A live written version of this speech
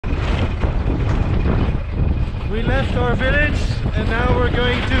We left our village and now we're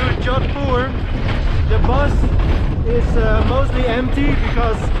going to Jodhpur. The bus is mostly empty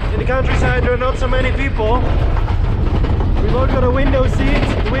because in the countryside there are not so many people. We both got a window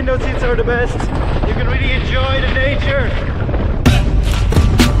seat. The window seats are the best. You can really enjoy the nature.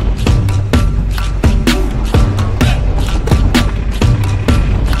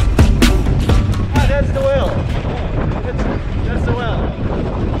 Ah, that's the well. That's the well.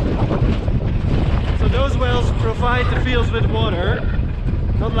 So those wells provide the fields with water,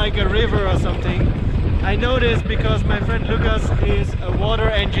 not like a river or something. I know this because my friend Lucas is a water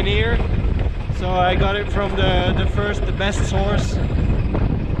engineer, so I got it from the best source.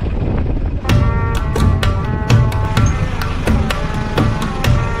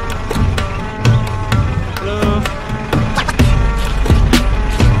 Hello.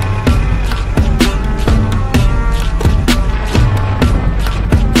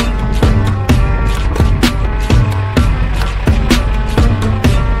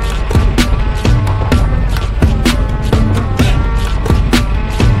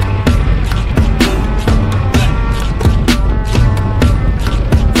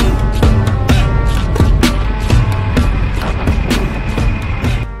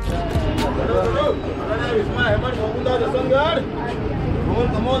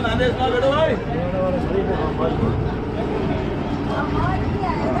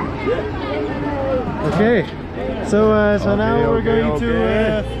 Okay, so now we're going to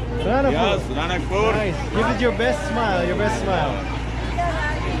Ranapur. Yes, Ranapur. Nice. Give it your best smile, your best smile.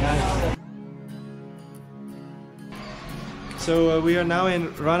 Nice. So we are now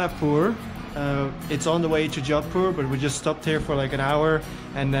in Ranapur. It's on the way to Jodhpur, but we just stopped here for like an hour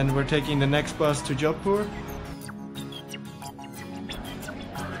and then we're taking the next bus to Jodhpur.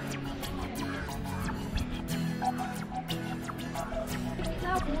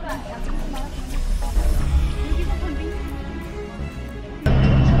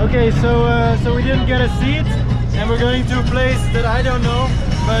 Okay, so we didn't get a seat and we're going to a place that I don't know,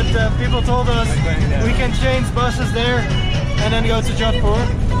 but people told us we can change buses there and then go to Jodhpur.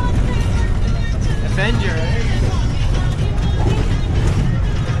 Adventure, eh?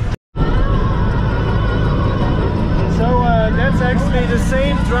 So that's actually the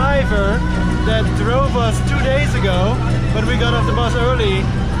same driver that drove us 2 days ago, but we got off the bus early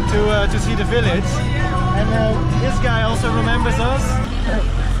to see the village. And this guy also remembers us.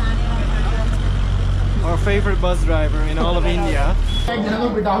 Our favorite bus driver in all of India.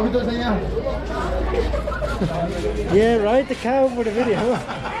 Yeah, right, the cow for the video.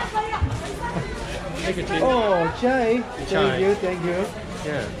 Oh, chai. Thank you, thank you.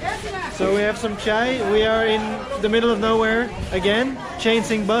 Yeah. So we have some chai. We are in the middle of nowhere again,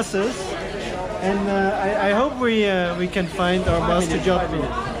 changing buses. And I hope we can find our bus to Jodhpur.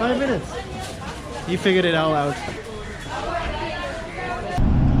 5 minutes. You figured it all out.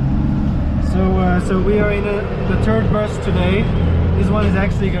 So we are in the third bus today. This one is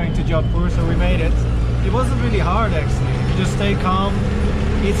actually going to Jodhpur, so we made it. It wasn't really hard actually. Just stay calm,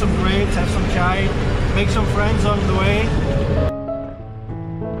 eat some grapes, have some chai, make some friends on the way.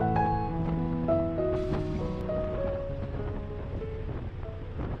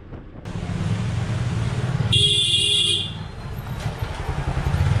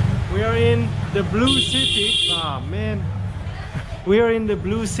 We are in the Blue City. Ah, man. We are in the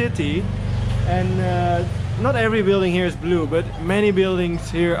Blue City. And not every building here is blue, but many buildings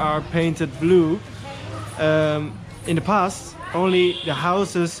here are painted blue. In the past, only the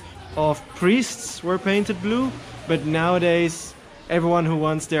houses of priests were painted blue, but nowadays everyone who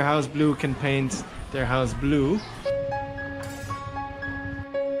wants their house blue can paint their house blue.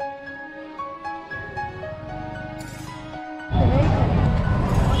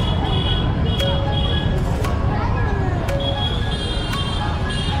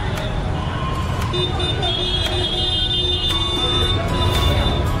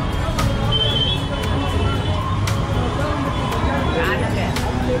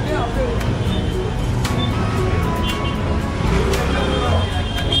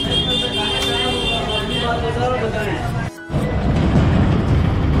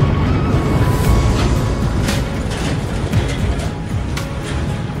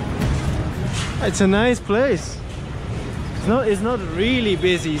 It's a nice place. It's not really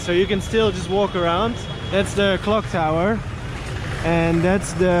busy, so you can still just walk around. That's the clock tower, and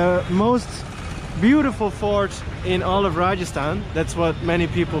that's the most beautiful fort in all of Rajasthan. That's what many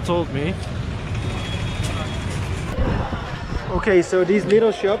people told me. Okay, so these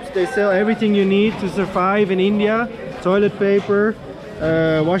little shops, they sell everything you need to survive in India. Toilet paper,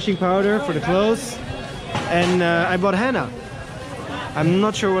 washing powder for the clothes, and I bought henna. I'm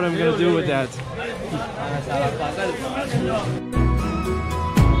not sure what I'm gonna do with that.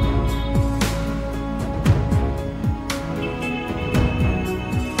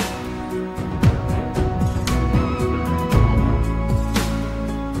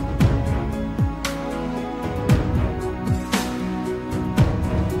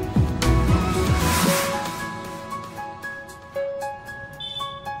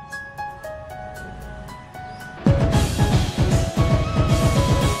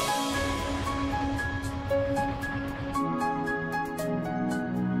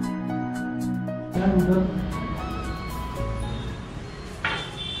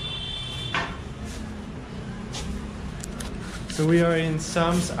 So we are in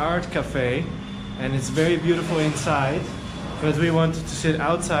Sam's Art Cafe and it's very beautiful inside, but we wanted to sit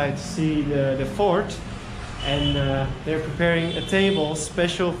outside to see the fort, and they're preparing a table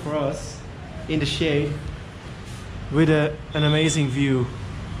special for us in the shade with an amazing view.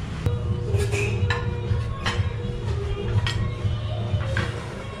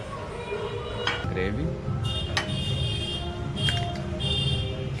 Gravy.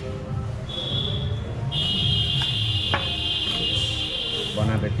 Bon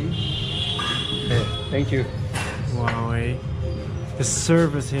appetit. Thank you. Wow, eh? The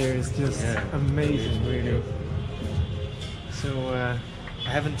service here is just amazing, really. So I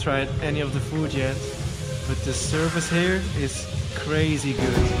haven't tried any of the food yet, but the service here is crazy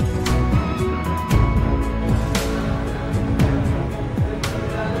good.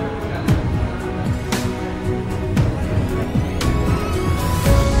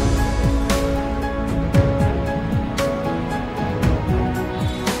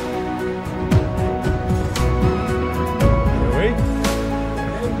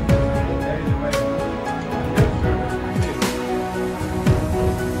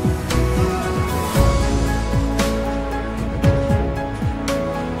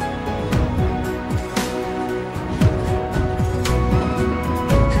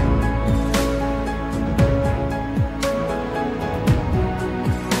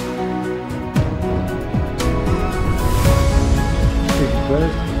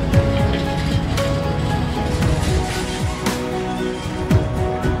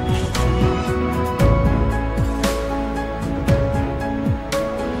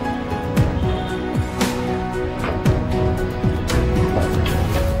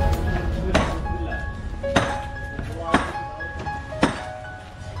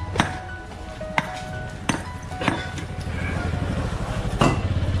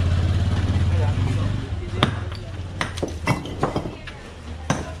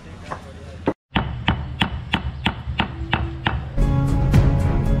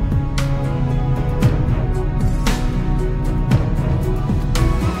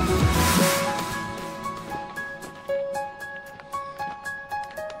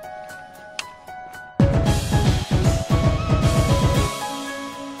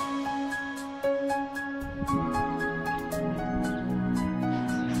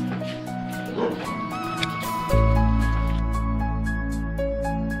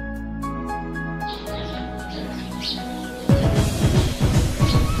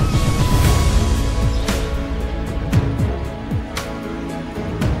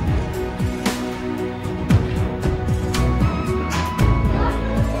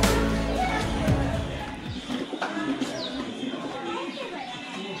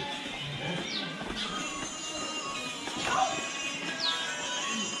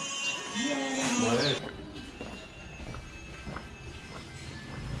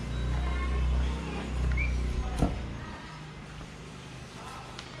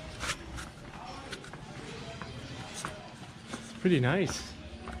 Pretty nice.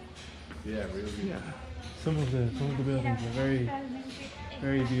 Yeah, really good. Yeah. Some of the buildings are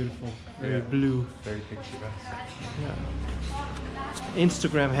very beautiful, very blue. Very picturesque. Yeah.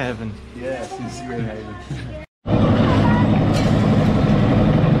 Instagram heaven. Yes, Instagram heaven.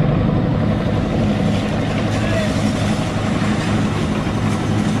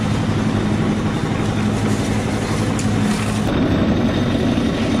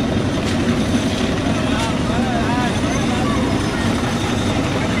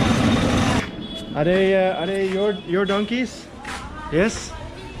 Are they your donkeys? Yes.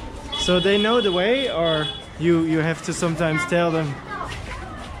 So they know the way, or you have to sometimes tell them?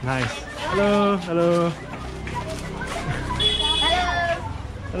 Nice. Hello, hello.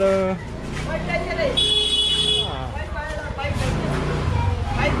 Hello.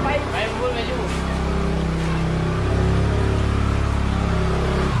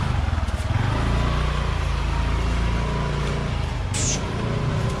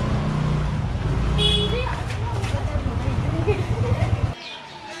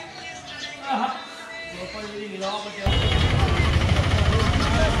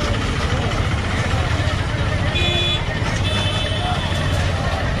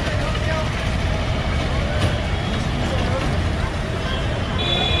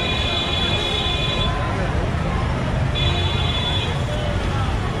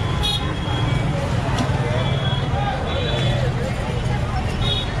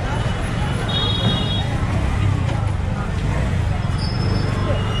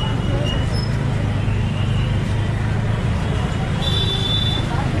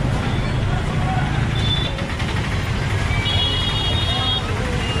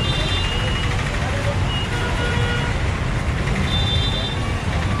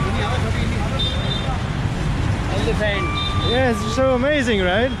 Yeah, it's so amazing,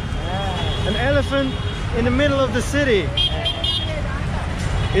 right? Yeah. An elephant in the middle of the city.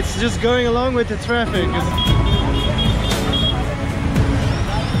 It's just going along with the traffic.